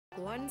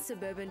One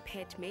suburban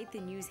pet made the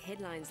news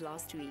headlines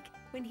last week.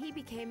 When he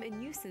became a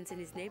nuisance in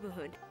his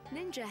neighborhood,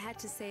 Ninja had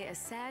to say a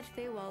sad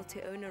farewell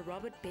to owner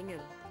Robert Bingham.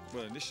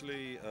 Well,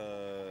 initially,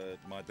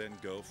 my then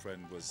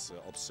girlfriend was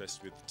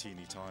obsessed with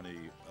teeny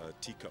tiny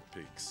teacup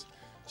pigs.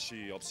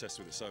 She obsessed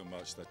with it so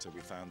much that we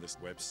found this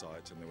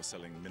website and they were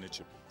selling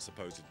miniature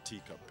supposed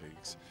teacup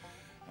pigs.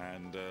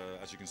 And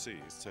as you can see,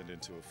 it's turned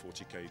into a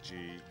 40 kg,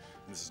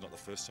 and this is not the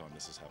first time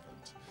this has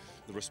happened.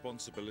 The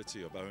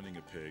responsibility of owning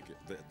a pig,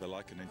 they're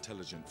like an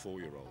intelligent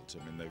 4-year-old.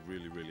 I mean, they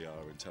really, really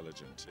are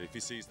intelligent. If he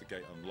sees the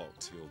gate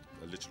unlocked,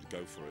 he'll literally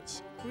go for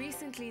it.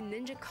 Recently,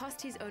 Ninja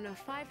cost his owner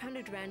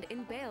 500 Rand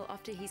in bail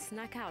after he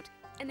snuck out,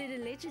 and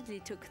it allegedly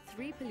took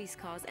 3 police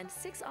cars and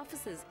 6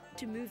 officers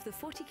to move the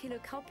 40-kilo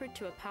culprit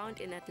to a pound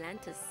in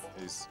Atlantis.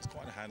 He's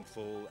quite a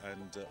handful,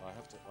 and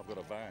I've got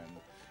a van,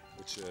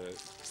 which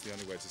is the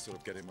only way to sort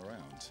of get him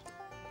around.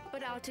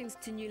 But outings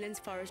to Newlands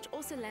Forest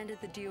also landed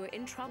the duo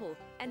in trouble,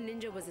 and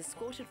Ninja was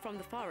escorted from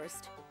the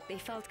forest. They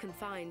felt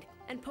confined,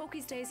 and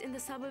Pokey's days in the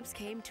suburbs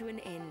came to an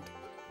end.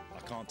 I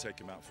can't take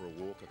him out for a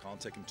walk, I can't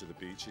take him to the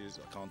beaches,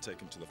 I can't take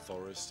him to the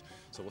forest,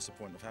 so what's the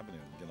point of having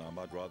him? You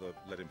know, I'd rather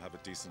let him have a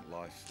decent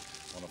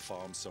life on a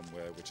farm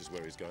somewhere, which is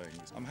where he's going.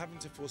 I'm having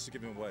to force to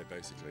give him away,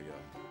 basically,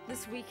 yeah.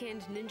 This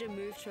weekend, Ninja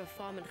moved to a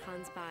farm in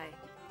Gansbaai.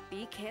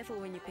 Be careful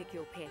when you pick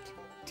your pet.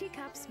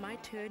 Teacups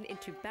might turn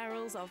into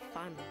barrels of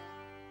fun.